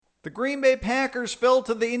The Green Bay Packers fell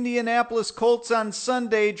to the Indianapolis Colts on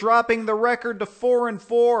Sunday, dropping the record to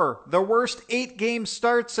 4-4, the worst 8-game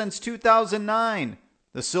start since 2009.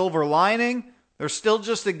 The silver lining? They're still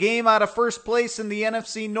just a game out of first place in the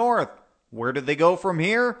NFC North. Where do they go from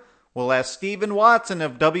here? We'll ask Stephen Watson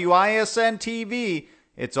of WISN TV.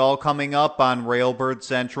 It's all coming up on Railbird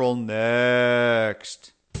Central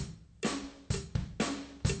next.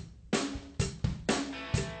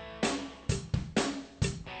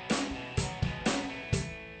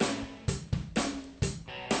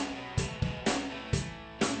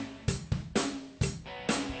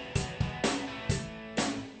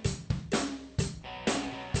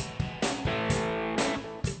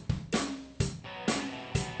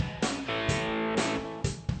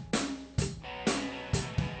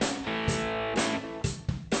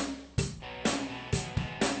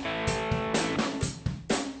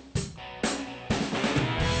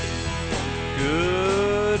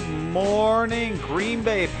 Good morning, Green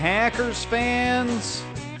Bay Packers fans.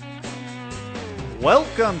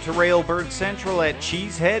 Welcome to Railbird Central at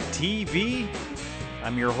Cheesehead TV.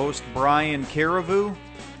 I'm your host, Brian Caribou.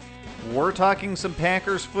 We're talking some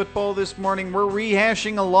Packers football this morning. We're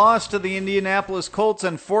rehashing a loss to the Indianapolis Colts,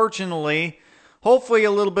 unfortunately. Hopefully a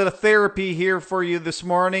little bit of therapy here for you this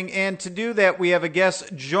morning. And to do that, we have a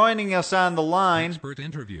guest joining us on the line. Expert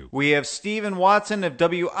interview. We have Stephen Watson of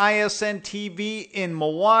WISN TV in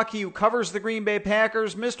Milwaukee, who covers the Green Bay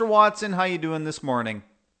Packers. Mr. Watson, how you doing this morning?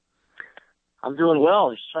 I'm doing well.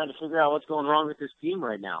 Just trying to figure out what's going wrong with this team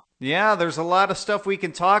right now. Yeah, there's a lot of stuff we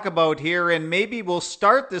can talk about here, and maybe we'll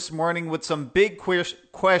start this morning with some big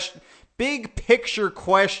picture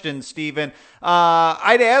questions, Stephen.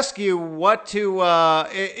 I'd ask you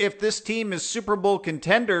if this team is Super Bowl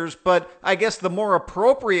contenders, but I guess the more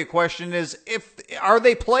appropriate question is, are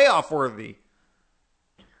they playoff worthy?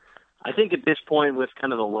 I think at this point, with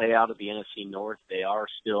kind of the layout of the NFC North, they are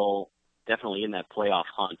still definitely in that playoff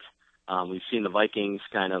hunt. We've seen the Vikings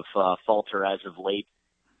kind of falter as of late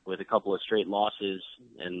with a couple of straight losses,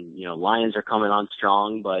 and Lions are coming on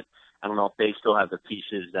strong, but I don't know if they still have the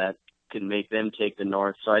pieces that can make them take the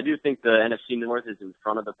North. So I do think the NFC North is in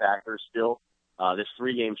front of the Packers still. This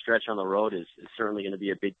 3-game stretch on the road is certainly going to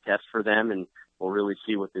be a big test for them, and we'll really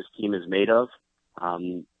see what this team is made of.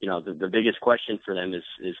 The biggest question for them is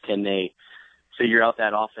can they figure out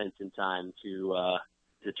that offense in time to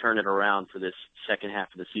turn it around for this second half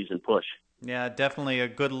of the season push. Yeah, definitely a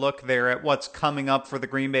good look there at what's coming up for the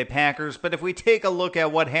Green Bay Packers. But if we take a look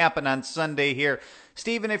at what happened on Sunday here,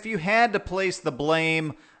 Stephen, if you had to place the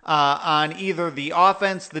blame on either the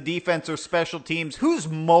offense, the defense, or special teams, who's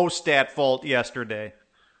most at fault yesterday?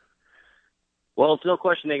 Well, it's no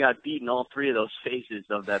question they got beat in all three of those phases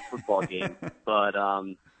of that football game. But,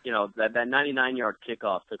 that 99-yard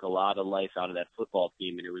kickoff took a lot of life out of that football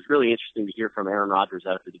team. And it was really interesting to hear from Aaron Rodgers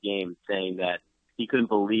after the game saying that he couldn't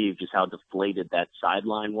believe just how deflated that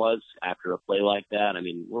sideline was after a play like that. I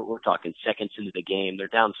mean, we're talking seconds into the game. They're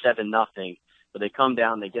down 7-0, but they come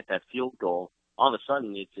down, they get that field goal. All of a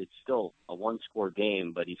sudden, it's still a one-score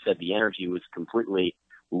game, but he said the energy was completely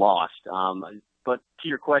lost. But to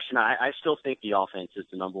your question, I still think the offense is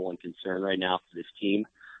the number one concern right now for this team.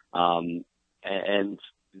 And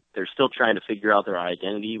they're still trying to figure out their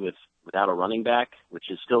identity without a running back, which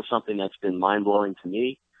is still something that's been mind-blowing to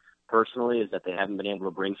me personally, is that they haven't been able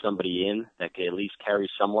to bring somebody in that can at least carry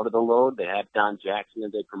somewhat of the load. They have Don Jackson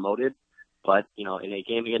that they promoted, but, in a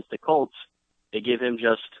game against the Colts, they give him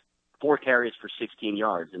just 4 carries for 16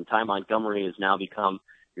 yards, and Ty Montgomery has now become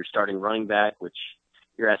your starting running back, which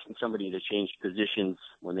you're asking somebody to change positions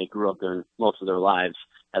when they grew up most of their lives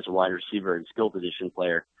as a wide receiver and skill position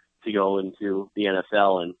player to go into the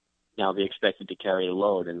NFL and now be expected to carry a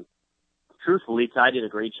load. And truthfully, Ty did a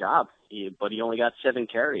great job, but he only got 7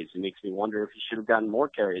 carries. It makes me wonder if he should have gotten more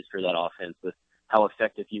carries for that offense with how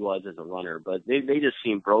effective he was as a runner. But they just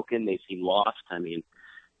seem broken. They seem lost. I mean,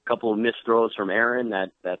 a couple of missed throws from Aaron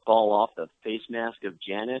that fall off the face mask of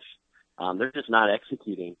Janis. They're just not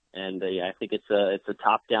executing. And I think it's a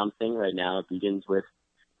top-down thing right now. It begins with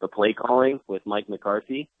the play calling with Mike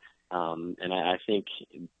McCarthy. And I think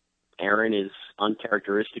Aaron is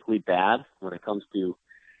uncharacteristically bad when it comes to,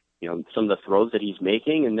 some of the throws that he's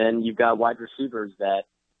making. And then you've got wide receivers that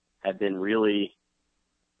have been really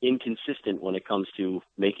inconsistent when it comes to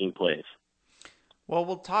making plays. Well,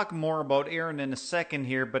 we'll talk more about Aaron in a second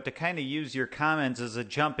here, but to kind of use your comments as a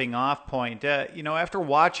jumping off point, after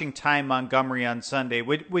watching Ty Montgomery on Sunday,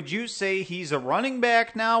 would you say he's a running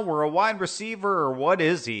back now, or a wide receiver, or what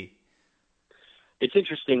is he? It's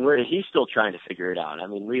interesting. He's still trying to figure it out. I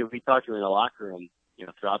mean, we talked to him in the locker room,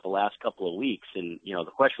 throughout the last couple of weeks. And, the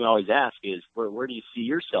question we always ask is, where do you see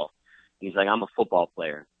yourself? And he's like, I'm a football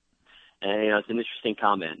player. And, it's an interesting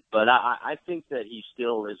comment. But I think that he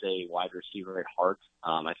still is a wide receiver at heart.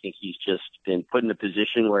 I think he's just been put in a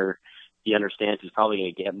position where he understands he's probably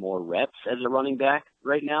going to get more reps as a running back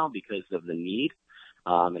right now because of the need.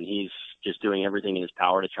 And he's just doing everything in his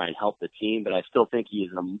power to try and help the team. But I still think he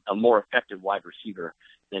is a more effective wide receiver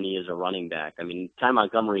than he is a running back. I mean, Ty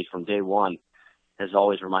Montgomery from day one has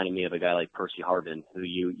always reminded me of a guy like Percy Harvin, who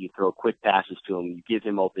you throw quick passes to him, you give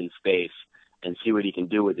him open space, and see what he can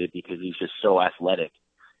do with it because he's just so athletic.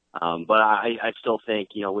 But I still think,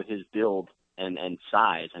 with his build and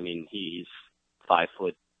size, I mean, he's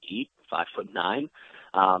 5'8", 5'9".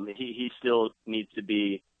 He still needs to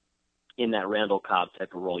be in that Randall Cobb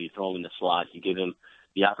type of role. You throw him in the slot, you give him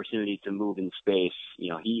the opportunity to move in space.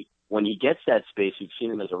 When he gets that space, you've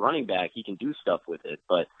seen him as a running back, he can do stuff with it.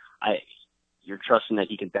 But you're trusting that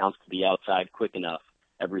he can bounce to the outside quick enough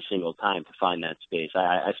every single time to find that space.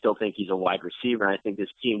 I still think he's a wide receiver, and I think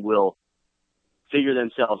this team will figure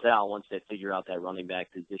themselves out once they figure out that running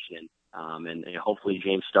back position. And hopefully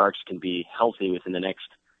James Starks can be healthy within the next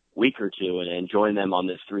week or two and join them on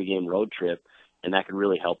this 3-game road trip, and that could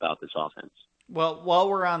really help out this offense. Well, while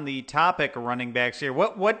we're on the topic of running backs here,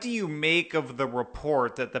 what do you make of the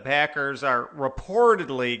report that the Packers are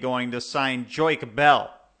reportedly going to sign Joique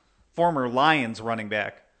Bell, former Lions running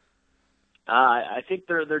back? I think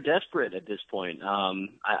they're desperate at this point.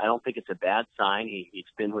 I don't think it's a bad sign. He's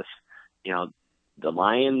been with, the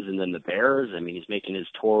Lions and then the Bears. I mean, he's making his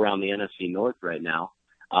tour around the NFC North right now.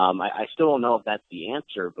 I still don't know if that's the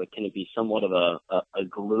answer, but can it be somewhat of a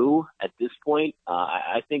glue at this point?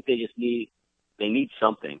 I think they need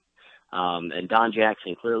something. And Don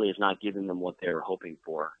Jackson clearly is not giving them what they were hoping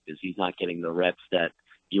for because he's not getting the reps that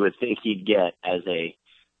you would think he'd get as a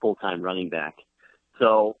full-time running back.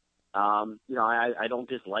 So, I don't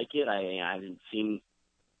dislike it. I haven't seen,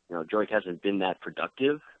 Joique hasn't been that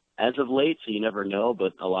productive as of late, so you never know,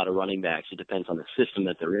 but a lot of running backs, it depends on the system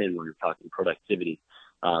that they're in when you're talking productivity.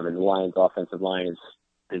 And the Lions offensive line has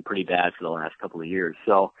been pretty bad for the last couple of years.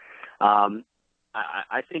 So,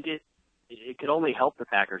 I think it could only help the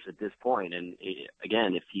Packers at this point. And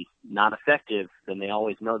again, if he's not effective, then they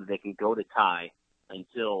always know that they can go to Ty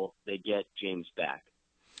until they get James back.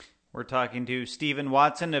 We're talking to Stephen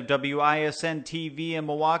Watson of WISN TV in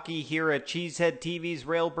Milwaukee here at Cheesehead TV's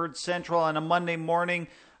Railbird Central on a Monday morning.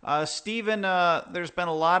 Stephen, there's been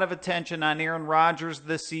a lot of attention on Aaron Rodgers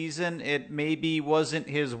this season. It maybe wasn't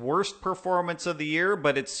his worst performance of the year,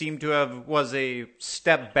 but it seemed to was a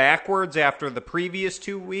step backwards after the previous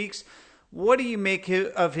 2 weeks. What do you make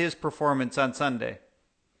of his performance on Sunday?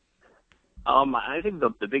 I think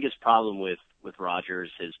the biggest problem with Rodgers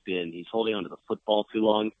has been he's holding onto the football too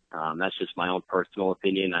long. That's just my own personal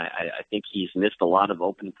opinion. I think he's missed a lot of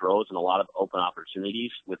open throws and a lot of open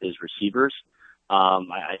opportunities with his receivers.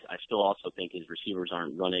 I still also think his receivers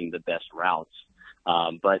aren't running the best routes.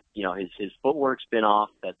 But, his footwork's been off.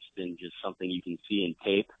 That's been just something you can see in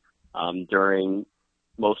tape during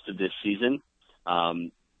most of this season.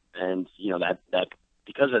 And, that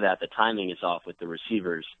because of that, the timing is off with the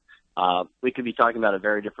receivers. We could be talking about a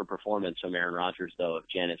very different performance from Aaron Rodgers, though, if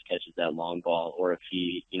Janis catches that long ball or if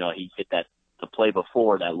he hit the play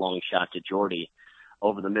before that long shot to Jordy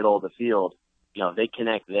over the middle of the field. If they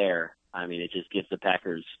connect there, I mean, it just gives the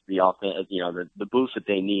Packers the offense, the boost that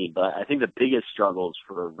they need. But I think the biggest struggles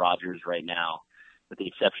for Rodgers right now, with the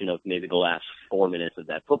exception of maybe the last 4 minutes of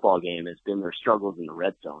that football game, has been their struggles in the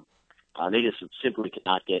red zone. They just simply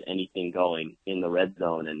cannot get anything going in the red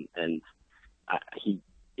zone, and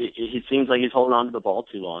it seems like he's holding on to the ball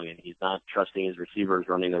too long, and he's not trusting his receivers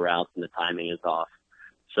running the routes, and the timing is off.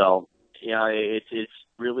 So, it's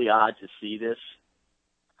really odd to see this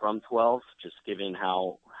from 12, just given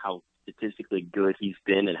how statistically good he's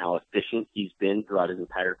been and how efficient he's been throughout his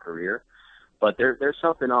entire career. But there's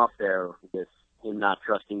something off there with him not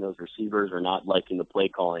trusting those receivers or not liking the play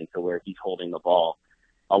calling to where he's holding the ball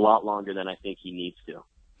a lot longer than I think he needs to.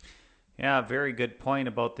 Yeah, very good point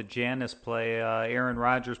about the Janis play. Aaron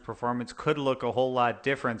Rodgers' performance could look a whole lot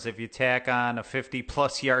different if you tack on a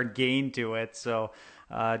 50-plus yard gain to it. So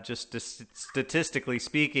just statistically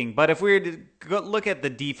speaking. But if we were to look at the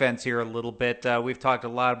defense here a little bit, we've talked a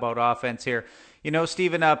lot about offense here.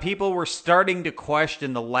 Stephen, people were starting to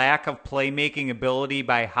question the lack of playmaking ability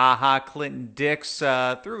by Clinton Dix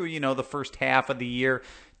through, the first half of the year.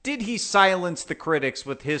 Did he silence the critics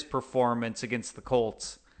with his performance against the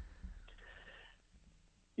Colts?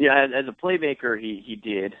 Yeah, as a playmaker, he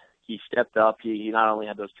did. He stepped up. He not only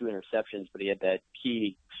had those 2 interceptions, but he had that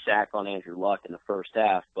key sack on Andrew Luck in the first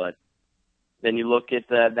half. But, then you look at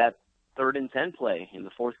that 3rd and 10 play in the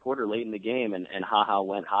fourth quarter late in the game, and HaHa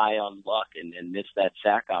went high on luck and missed that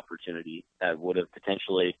sack opportunity that would have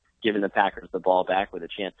potentially given the Packers the ball back with a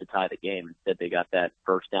chance to tie the game. Instead, they got that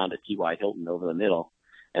first down to T.Y. Hilton over the middle.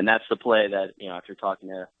 And that's the play that, after talking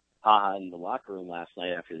to HaHa in the locker room last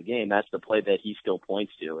night after the game, that's the play that he still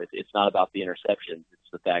points to. It's not about the interceptions.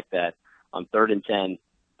 It's the fact that on 3rd and 10,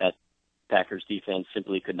 that Packers defense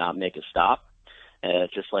simply could not make a stop.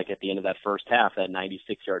 Just like at the end of that first half, that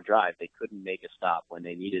 96-yard drive, they couldn't make a stop when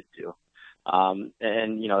they needed to.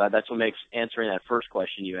 That's what makes answering that first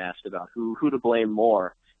question you asked about who to blame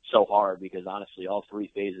more so hard, because honestly, all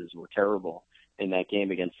 3 phases were terrible in that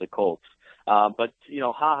game against the Colts. But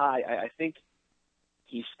HaHa, I think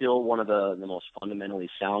he's still one of the most fundamentally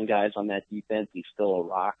sound guys on that defense. He's still a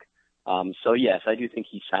rock. So yes, I do think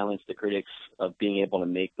he silenced the critics of being able to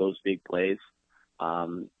make those big plays.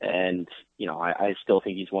 I still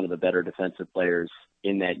think he's one of the better defensive players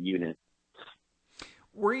in that unit.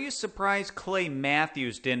 Were you surprised Clay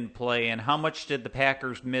Matthews didn't play, and how much did the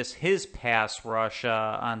Packers miss his pass rush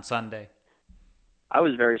on Sunday? I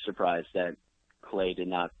was very surprised that Clay did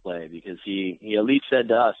not play, because he at least said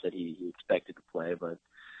to us that he expected to play, but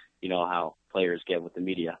you know how players get with the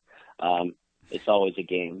media. It's always a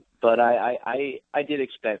game. But I did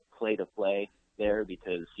expect Clay to play there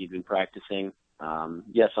because he'd been practicing,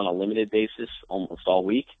 yes, on a limited basis almost all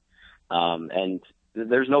week. And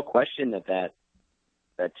there's no question that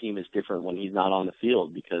team is different when he's not on the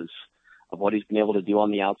field because of what he's been able to do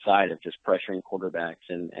on the outside of just pressuring quarterbacks.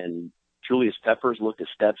 And Julius Peppers looked a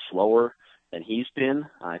step slower than he's been.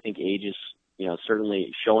 I think age is,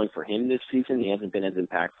 certainly showing for him this season. He hasn't been as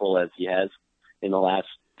impactful as he has in the last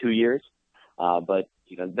 2 years. But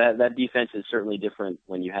that defense is certainly different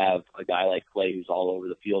when you have a guy like Clay who's all over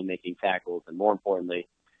the field making tackles and, more importantly,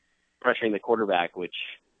 pressuring the quarterback, which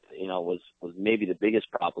was maybe the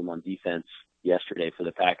biggest problem on defense yesterday for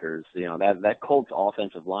the Packers. That Colts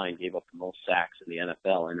offensive line gave up the most sacks in the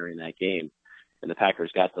NFL entering that game, and the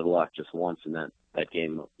Packers got to the luck just once in that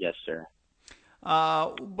game yesterday.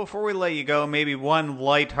 Before we let you go, maybe one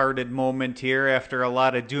lighthearted moment here after a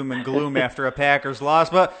lot of doom and gloom after a Packers loss.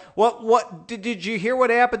 But what did you hear? What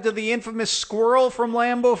happened to the infamous squirrel from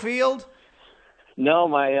Lambeau Field?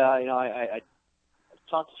 No, I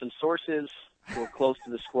talked to some sources who were close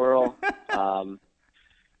to the squirrel. I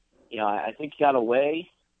think he got away.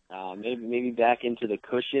 Maybe back into the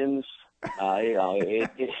cushions.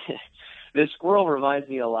 This squirrel reminds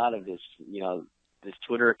me a lot of this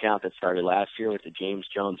Twitter account that started last year with the James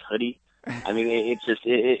Jones hoodie. I mean, it's just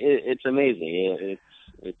it's amazing.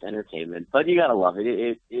 It's entertainment, but you gotta love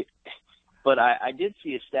it. But I did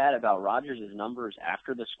see a stat about Rodgers' numbers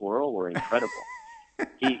after the squirrel were incredible.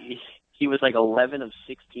 He was like 11 of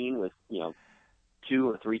 16 with 2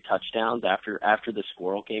 or 3 touchdowns after the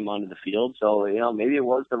squirrel came onto the field. So maybe it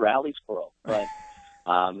was the rally squirrel, but.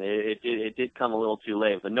 It did come a little too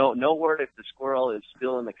late, but no word if the squirrel is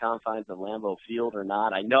still in the confines of Lambeau Field or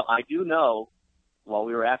not. I do know while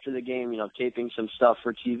we were after the game, taping some stuff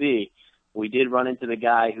for TV, we did run into the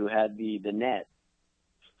guy who had the net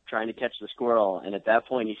trying to catch the squirrel. And at that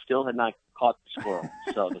point he still had not caught the squirrel.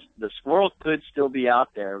 So the squirrel could still be out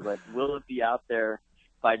there, but will it be out there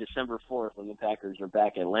by December 4th when the Packers are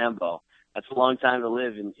back at Lambeau? That's a long time to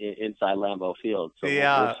live inside Lambeau Field. So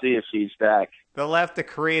we'll see if he's back. They'll have to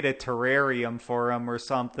create a terrarium for him or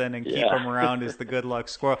something and keep him around as the good luck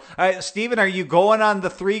squirrel. All right, Steven, are you going on the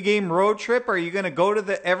 3-game road trip? Are you going to go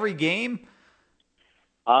to every game?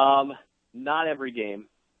 Not every game.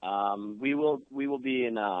 We will be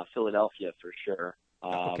in Philadelphia for sure.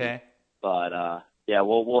 Okay. But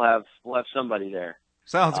we'll have somebody there.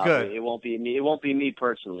 Sounds good. It won't be me. It won't be me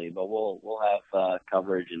personally, but we'll have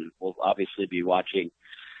coverage, and we'll obviously be watching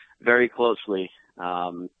very closely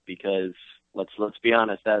because let's be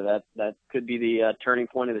honest, that could be the turning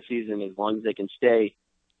point of the season as long as they can stay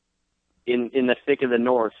in the thick of the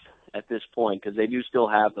North at this point, because they do still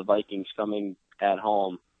have the Vikings coming at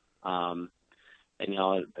home, and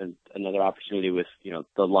another opportunity with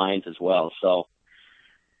the Lions as well. So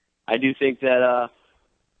I do think that.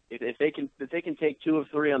 If they can take 2 of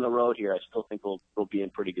 3 on the road here, I still think we'll be in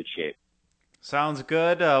pretty good shape. Sounds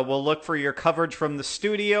good. We'll look for your coverage from the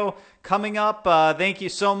studio coming up. Thank you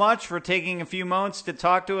so much for taking a few moments to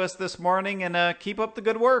talk to us this morning, and keep up the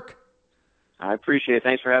good work. I appreciate it.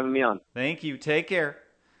 Thanks for having me on. Thank you. Take care.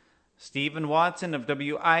 Stephen Watson of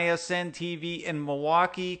WISN TV in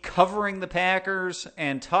Milwaukee, covering the Packers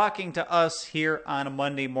and talking to us here on a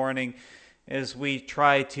Monday morning as we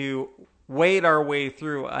try to wade our way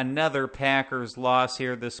through another Packers loss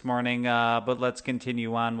here this morning, but let's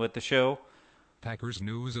continue on with the show. Packers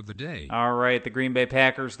news of the day. All right, the Green Bay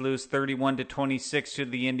Packers lose 31-26 to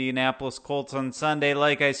the Indianapolis Colts on Sunday.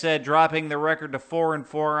 Like I said, dropping the record to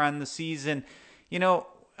 4-4 on the season. You know,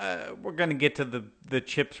 we're going to get to the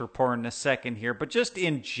Chips report in a second here, but just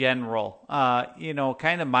in general,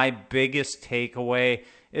 kind of my biggest takeaway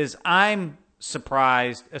is I'm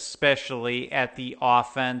surprised, especially at the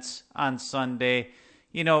offense on Sunday.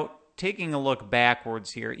 You know, taking a look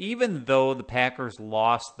backwards here, even though the Packers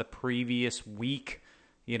lost the previous week,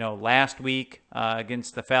 last week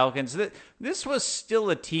against the Falcons, this was still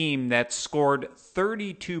a team that scored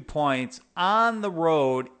 32 points on the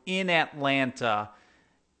road in Atlanta.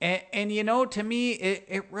 And to me,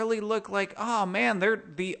 it really looked like, oh man,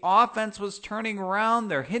 the offense was turning around.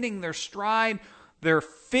 They're hitting their stride. They're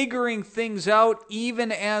figuring things out,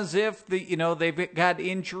 even as if they've got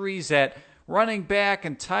injuries at running back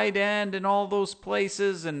and tight end and all those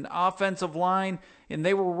places and offensive line. And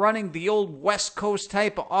they were running the old West Coast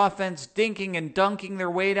type of offense, dinking and dunking their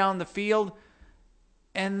way down the field.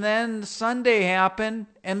 And then Sunday happened,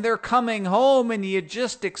 and they're coming home, and you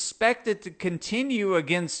just expect it to continue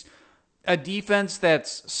against a defense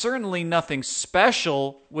that's certainly nothing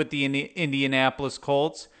special with the Indianapolis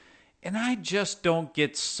Colts. And I just don't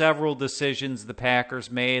get several decisions the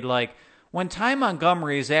Packers made. Like, when Ty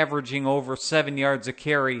Montgomery is averaging over 7 yards a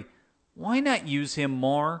carry, why not use him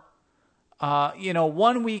more?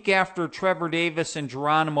 1 week after Trevor Davis and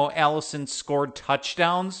Geronimo Allison scored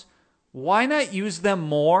touchdowns, why not use them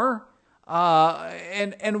more?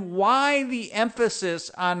 And why the emphasis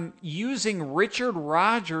on using Richard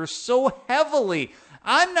Rodgers so heavily?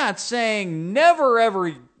 I'm not saying never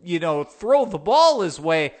ever, throw the ball his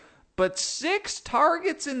way, but 6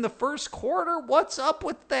 targets in the first quarter? What's up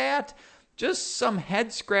with that? Just some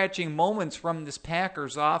head-scratching moments from this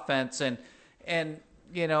Packers offense, and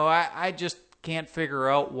I just can't figure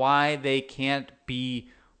out why they can't be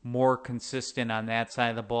more consistent on that side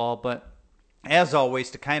of the ball. But as always,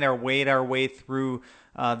 to kind of wade our way through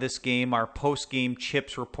this game, our post-game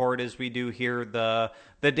Chips report, as we do here the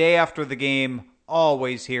day after the game,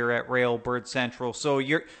 always here at Railbird Central. So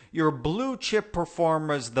your blue chip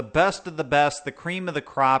performers, the best of the best, the cream of the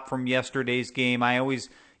crop from yesterday's game. I always,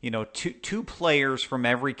 two players from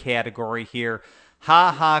every category here.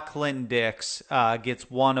 Clinton Dix gets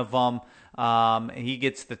one of them. He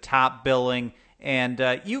gets the top billing.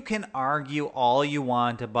 And you can argue all you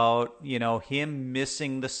want about, him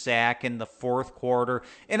missing the sack in the fourth quarter.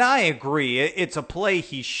 And I agree, it's a play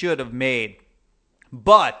he should have made.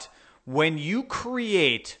 But when you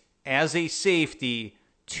create, as a safety,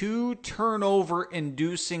 2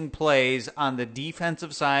 turnover-inducing plays on the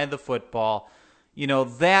defensive side of the football,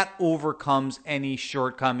 that overcomes any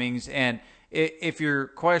shortcomings. And if you're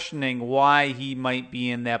questioning why he might be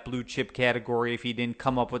in that blue chip category if he didn't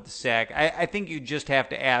come up with the sack, I think you just have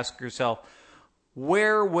to ask yourself,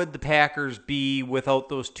 where would the Packers be without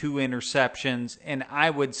those 2 interceptions? And I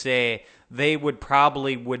would say they would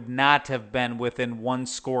not have been within 1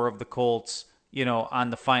 score of the Colts, on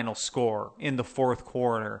the final score in the fourth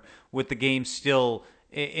quarter, with the game still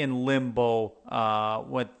in limbo,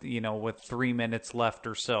 with 3 minutes left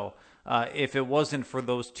or so. If it wasn't for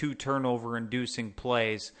those 2 turnover-inducing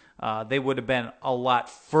plays, they would have been a lot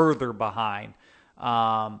further behind.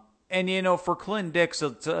 And for Clinton Dix,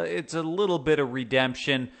 it's a little bit of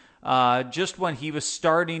redemption. Just when he was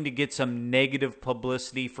starting to get some negative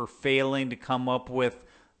publicity for failing to come up with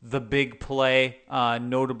the big play,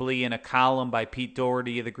 notably in a column by Pete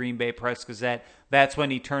Doherty of the Green Bay Press-Gazette, that's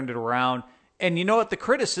when he turned it around. And you know what? The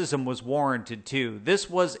criticism was warranted, too. This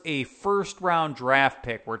was a first-round draft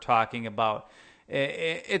pick we're talking about.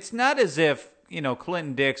 It's not as if,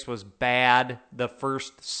 Clinton Dix was bad the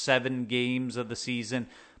first 7 games of the season,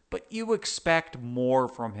 but you expect more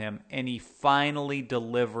from him, and he finally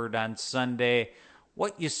delivered on Sunday.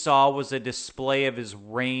 What you saw was a display of his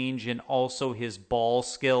range and also his ball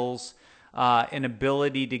skills. An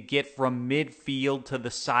ability to get from midfield to the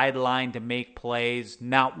sideline to make plays,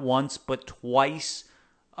 not once but twice,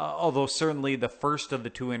 although certainly the first of the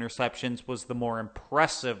 2 interceptions was the more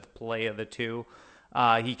impressive play of the 2.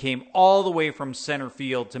 He came all the way from center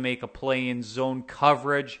field to make a play in zone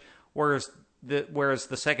coverage, whereas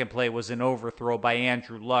the second play was an overthrow by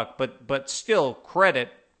Andrew Luck, but still credit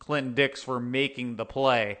Clinton Dix for making the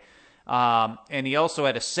play. And he also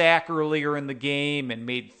had a sack earlier in the game and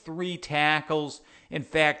made 3 tackles. In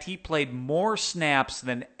fact, he played more snaps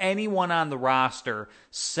than anyone on the roster,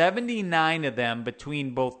 79 of them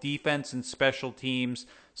between both defense and special teams.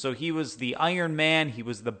 So he was the Iron Man. He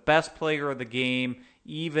was the best player of the game,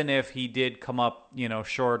 even if he did come up,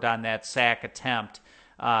 short on that sack attempt.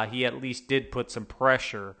 he at least did put some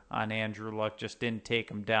pressure on Andrew Luck, just didn't take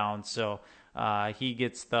him down. So he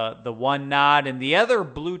gets the one nod. And the other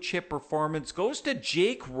blue chip performance goes to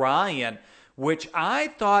Jake Ryan, which I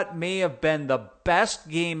thought may have been the best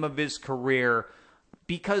game of his career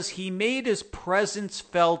because he made his presence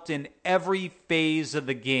felt in every phase of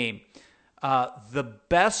the game. The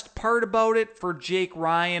best part about it for Jake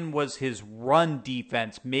Ryan was his run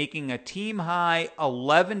defense, making a team-high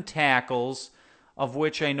 11 tackles, of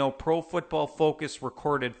which I know Pro Football Focus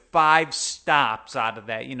recorded 5 stops out of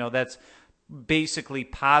that. That's basically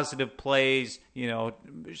positive plays,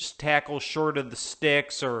 just tackles short of the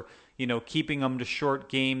sticks or, keeping them to short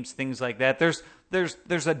games, things like that.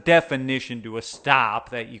 There's a definition to a stop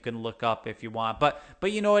that you can look up if you want. But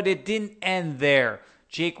you know what? It didn't end there.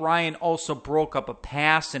 Jake Ryan also broke up a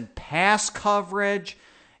pass and pass coverage.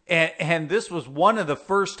 And this was one of the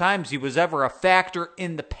first times he was ever a factor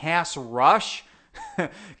in the pass rush.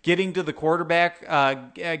 Getting to the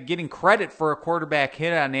quarterback, getting credit for a quarterback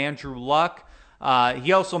hit on Andrew Luck.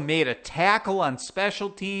 He also made a tackle on special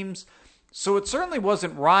teams. So it certainly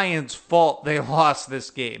wasn't Ryan's fault they lost this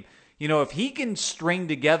game. If he can string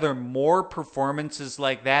together more performances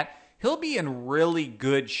like that, he'll be in really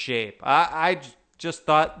good shape. I just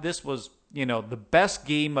thought this was, the best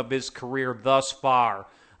game of his career thus far.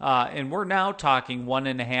 And we're now talking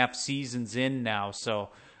 1.5 seasons in now.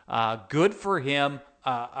 So good for him.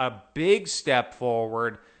 A big step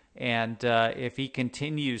forward. And if he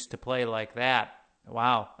continues to play like that,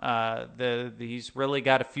 wow, he's really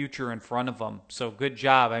got a future in front of him. So good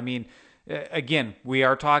job. I mean, again, we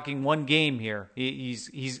are talking one game here.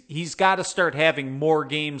 He's got to start having more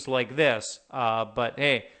games like this. But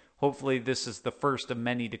hey, hopefully this is the first of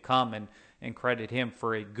many to come, and credit him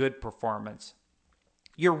for a good performance.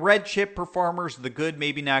 Your red chip performers, the good,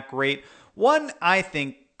 maybe not great. One, I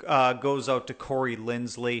think, goes out to Corey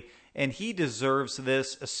Linsley, and he deserves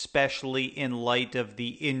this, especially in light of the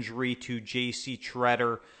injury to J.C.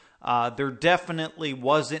 Tretter. There definitely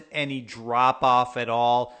wasn't any drop-off at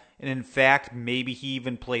all, and in fact, maybe he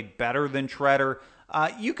even played better than Tretter.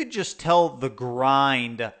 You could just tell the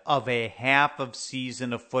grind of a half of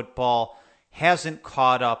season of football hasn't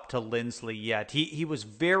caught up to Linsley yet. He was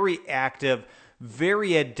very active,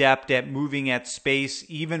 very adept at moving at space,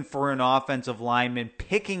 even for an offensive lineman,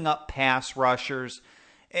 picking up pass rushers.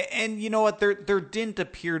 And you know what? There didn't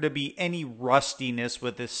appear to be any rustiness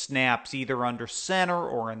with his snaps, either under center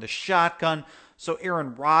or in the shotgun. So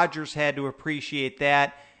Aaron Rodgers had to appreciate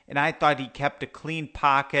that. And I thought he kept a clean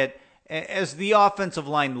pocket, as the offensive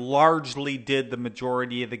line largely did the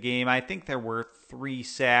majority of the game. I think there were 3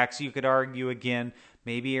 sacks. You could argue again,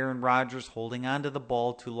 maybe Aaron Rodgers holding on to the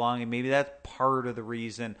ball too long, and maybe that's part of the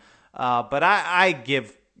reason. But I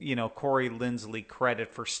give Corey Linsley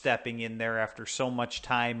credit for stepping in there after so much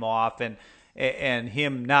time off, and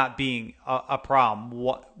him not being a problem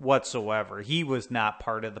whatsoever. He was not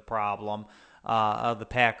part of the problem of the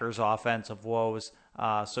Packers' offensive woes.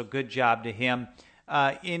 So good job to him.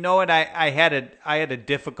 You know what? I had a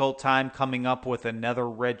difficult time coming up with another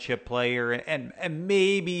red chip player, and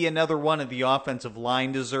maybe another one of the offensive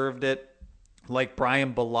line deserved it, like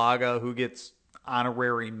Brian Bulaga, who gets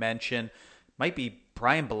honorary mention. Might be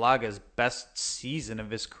Brian Balaga's best season of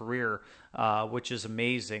his career, which is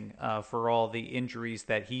amazing for all the injuries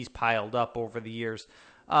that he's piled up over the years.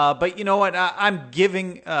 But you know what? I'm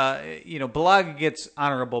giving, Bulaga gets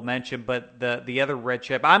honorable mention, but the other red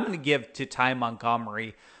chip I'm going to give to Ty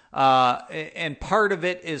Montgomery. And part of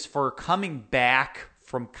it is for coming back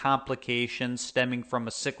from complications stemming from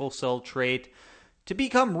a sickle cell trait to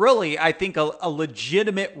become really, I think, a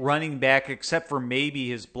legitimate running back, except for maybe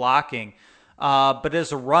his blocking. But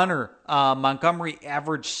as a runner, Montgomery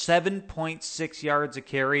averaged 7.6 yards a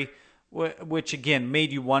carry, which again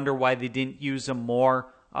made you wonder why they didn't use him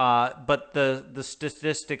more. But the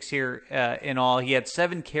statistics here in all, he had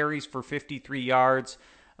 7 carries for 53 yards,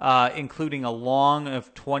 including a long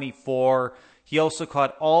of 24. He also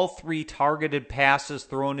caught all 3 targeted passes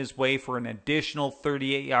thrown his way for an additional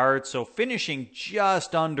 38 yards, so finishing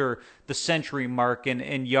just under the century mark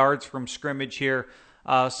in yards from scrimmage here.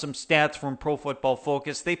 Some stats from Pro Football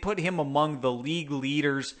Focus. They put him among the league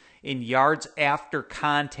leaders in yards after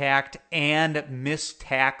contact and missed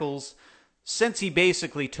tackles since he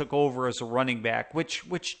basically took over as a running back,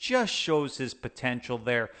 which just shows his potential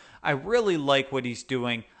there. I really like what he's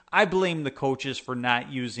doing. I blame the coaches for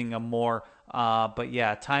not using him more. But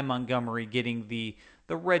yeah, Ty Montgomery getting the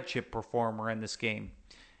red chip performer in this game.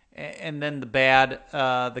 And then the bad,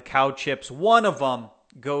 the cow chips. One of them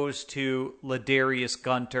goes to Ladarius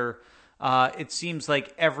Gunter. It seems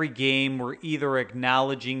like every game we're either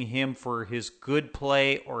acknowledging him for his good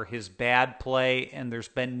play or his bad play, and there's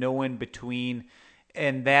been no in between.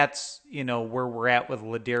 And that's, where we're at with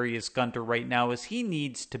Ladarius Gunter right now, is he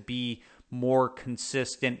needs to be more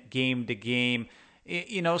consistent game to game.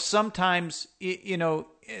 Sometimes,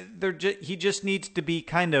 he just needs to be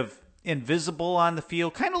kind of invisible on the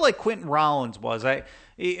field, kind of like Quentin Rollins was.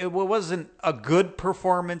 It wasn't a good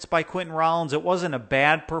performance by Quentin Rollins. It wasn't a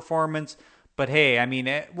bad performance. But hey, I mean,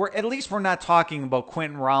 at least we're not talking about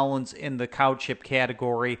Quentin Rollins in the cow chip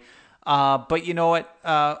category. But you know what?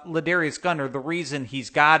 Ladarius Gunter, the reason he's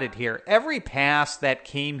got it here, every pass that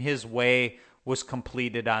came his way was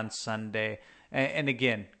completed on Sunday. And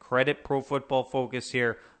again, credit Pro Football Focus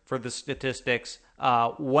here for the statistics.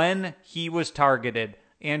 When he was targeted,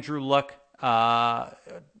 Andrew Luck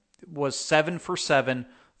was 7 for 7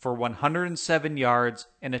 for 107 yards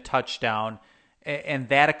and a touchdown. And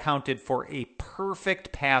that accounted for a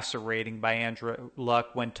perfect passer rating by Andrew Luck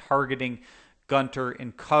when targeting Gunter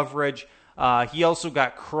in coverage. He also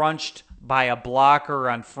got crunched by a blocker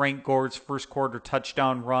on Frank Gore's first quarter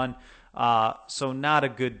touchdown run. So not a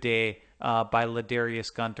good day by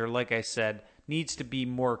Ladarius Gunter. Like I said, needs to be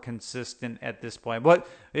more consistent at this point. But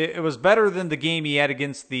it was better than the game he had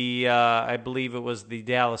against the, I believe it was the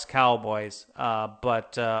Dallas Cowboys.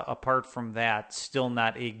 But apart from that, still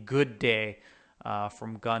not a good day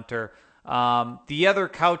from Gunter. The other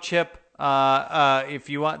cow chip, if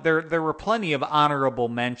you want, there were plenty of honorable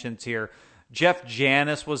mentions here. Jeff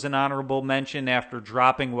Janis was an honorable mention after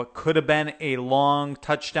dropping what could have been a long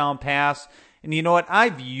touchdown pass. And you know what?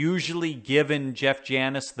 I've usually given Jeff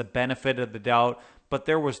Janis the benefit of the doubt, but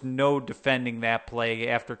there was no defending that play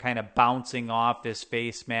after kind of bouncing off his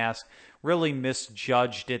face mask. Really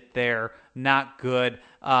misjudged it there. Not good.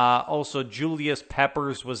 Also, Julius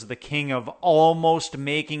Peppers was the king of almost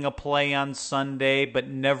making a play on Sunday, but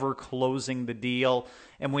never closing the deal.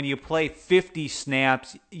 And when you play 50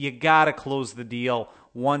 snaps, you got to close the deal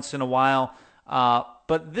once in a while.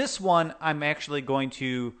 But this one, I'm actually going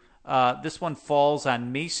to... this one falls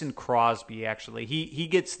on Mason Crosby, actually. He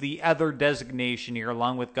gets the other designation here,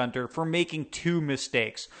 along with Gunter, for making two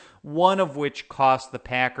mistakes, one of which cost the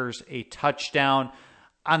Packers a touchdown.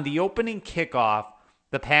 On the opening kickoff,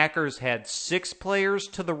 the Packers had 6 players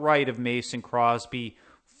to the right of Mason Crosby,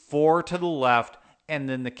 4 to the left, and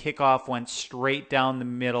then the kickoff went straight down the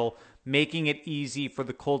middle, making it easy for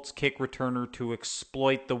the Colts kick returner to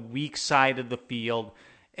exploit the weak side of the field.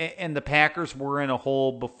 And the Packers were in a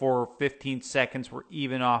hole before 15 seconds were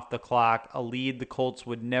even off the clock, a lead the Colts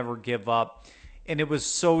would never give up. And it was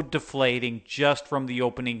so deflating just from the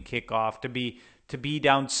opening kickoff to be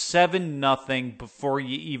down 7-0 before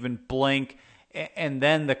you even blink. And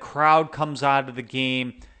then the crowd comes out of the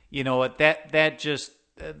game. You know,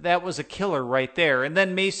 that was a killer right there. And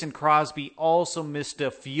then Mason Crosby also missed a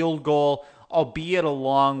field goal, albeit a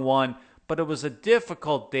long one. But it was a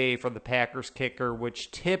difficult day for the Packers kicker,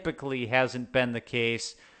 which typically hasn't been the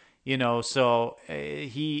case, so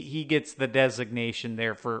he gets the designation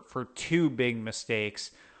there for 2 big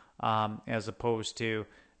mistakes, as opposed to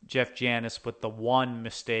Jeff Janis with the 1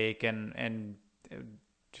 mistake and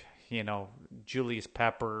Julius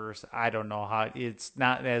Peppers. I don't know how, it's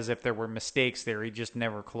not as if there were mistakes there. He just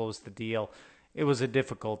never closed the deal. It was a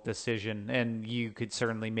difficult decision, and you could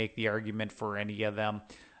certainly make the argument for any of them.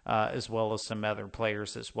 As well as some other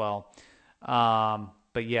players as well.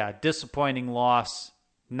 But yeah, disappointing loss.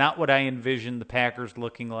 Not what I envisioned the Packers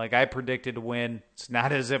looking like. I predicted a win. It's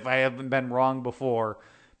not as if I haven't been wrong before.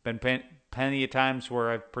 Been plenty of times where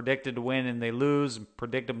I've predicted to win and they lose, and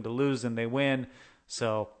predict them to lose and they win.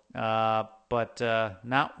 So, but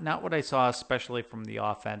not what I saw, especially from the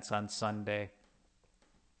offense on Sunday.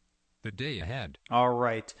 The day ahead. All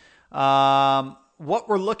right. What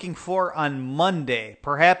we're looking for on Monday,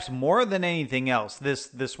 perhaps more than anything else,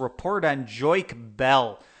 this report on Joique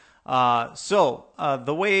Bell. So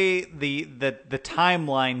the way the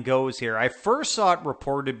timeline goes here, I first saw it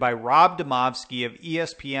reported by Rob Demovsky of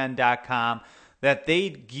ESPN.com that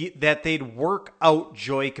they'd work out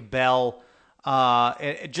Joique Bell,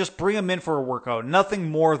 just bring him in for a workout, nothing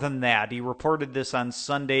more than that. He reported this on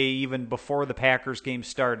Sunday, even before the Packers game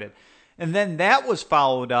started. And then that was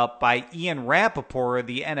followed up by Ian Rappaport of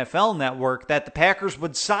the NFL Network that the Packers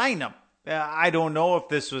would sign him. I don't know if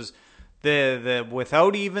this was the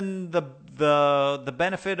without even the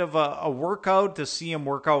benefit of a workout to see him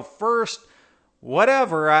work out first,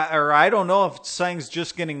 whatever. Or I don't know if something's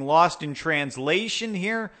just getting lost in translation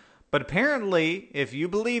here. But apparently, if you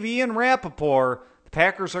believe Ian Rappaport, the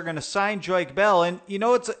Packers are going to sign Joique Bell. And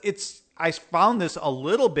it's I found this a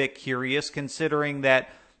little bit curious considering that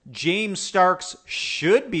James Starks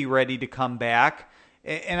should be ready to come back.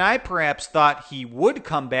 And I perhaps thought he would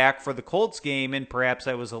come back for the Colts game, and perhaps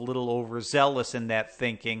I was a little overzealous in that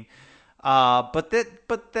thinking. But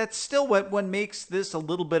that's still what makes this a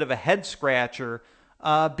little bit of a head scratcher,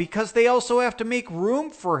 because they also have to make room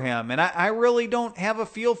for him. And I really don't have a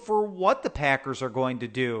feel for what the Packers are going to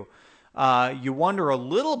do. You wonder a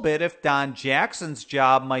little bit if Don Jackson's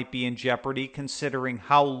job might be in jeopardy, considering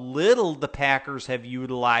how little the Packers have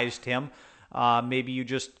utilized him. Maybe you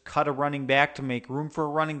just cut a running back to make room for a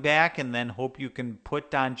running back and then hope you can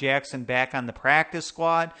put Don Jackson back on the practice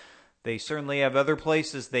squad. They certainly have other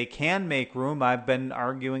places they can make room. I've been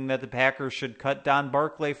arguing that the Packers should cut Don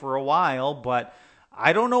Barclay for a while, but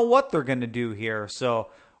I don't know what they're going to do here. So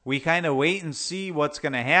we kind of wait and see what's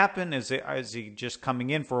going to happen. Is he just coming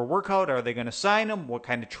in for a workout? Are they going to sign him? What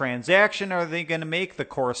kind of transaction are they going to make? The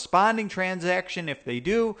corresponding transaction if they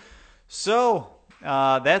do. So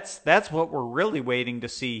that's what we're really waiting to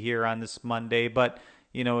see here on this Monday. But,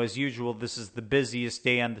 as usual, this is the busiest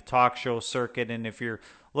day on the talk show circuit. And if you're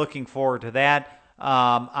looking forward to that,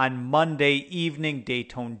 on Monday evening,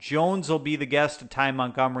 Dayton Jones will be the guest of Ty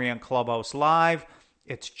Montgomery on Clubhouse Live.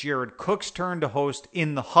 It's Jared Cook's turn to host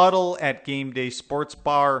In the Huddle at Game Day Sports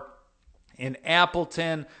Bar in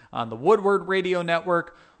Appleton on the Woodward Radio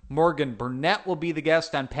Network. Morgan Burnett will be the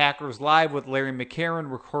guest on Packers Live with Larry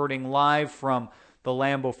McCarron, recording live from the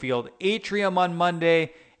Lambeau Field Atrium on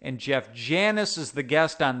Monday. And Jeff Janis is the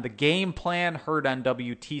guest on The Game Plan, heard on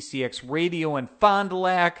WTCX Radio in Fond du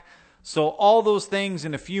Lac. So all those things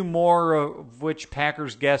and a few more, of which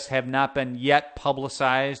Packers guests have not been yet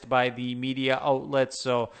publicized by the media outlets.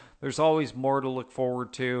 So there's always more to look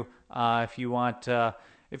forward to if you want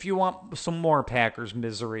some more Packers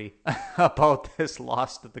misery about this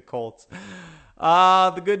loss to the Colts.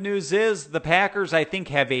 The good news is the Packers, I think,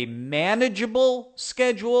 have a manageable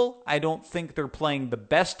schedule. I don't think they're playing the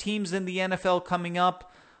best teams in the NFL coming up.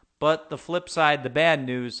 But the flip side, the bad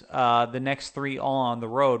news, the next three all on the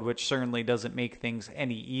road, which certainly doesn't make things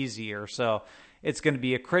any easier. So it's going to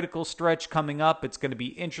be a critical stretch coming up. It's going to be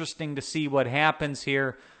interesting to see what happens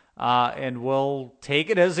here, and we'll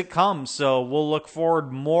take it as it comes. So we'll look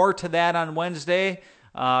forward more to that on Wednesday.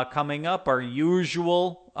 Coming up, our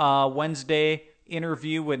usual Wednesday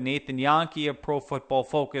interview with Nathan Yonke of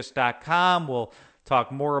ProFootballFocus.com. We'll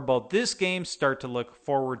talk more about this game, start to look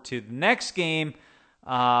forward to the next game.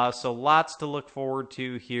 So lots to look forward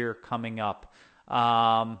to here coming up.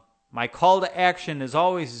 My call to action, as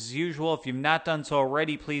always, as usual, if you've not done so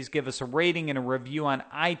already, please give us a rating and a review on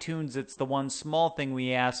iTunes. It's the one small thing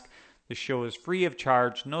we ask. The show is free of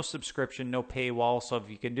charge, no subscription, no paywall. So if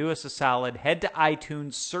you can do us a solid, head to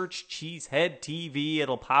iTunes, search Cheesehead TV.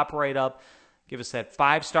 It'll pop right up. Give us that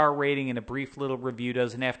 5-star rating and a brief little review.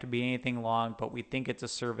 Doesn't have to be anything long, but we think it's a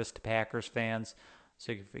service to Packers fans.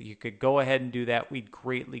 So if you could go ahead and do that, we'd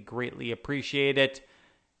greatly, greatly appreciate it.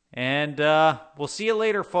 And we'll see you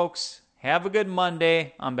later, folks. Have a good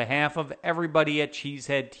Monday. On behalf of everybody at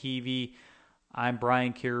Cheesehead TV, I'm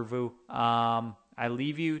Brian Kiravu. I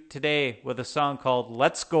leave you today with a song called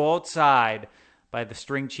Let's Go Outside by the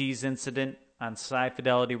String Cheese Incident on Sci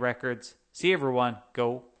Fidelity Records. See everyone.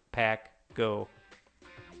 Go, Pack, go.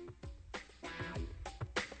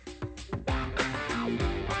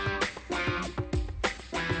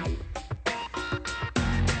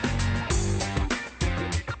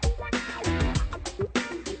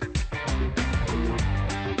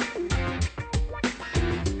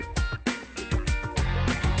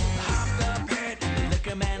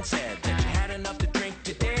 Said that you had enough to drink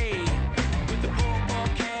today. With the full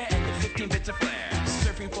bouquet and the 15 bits of flavor.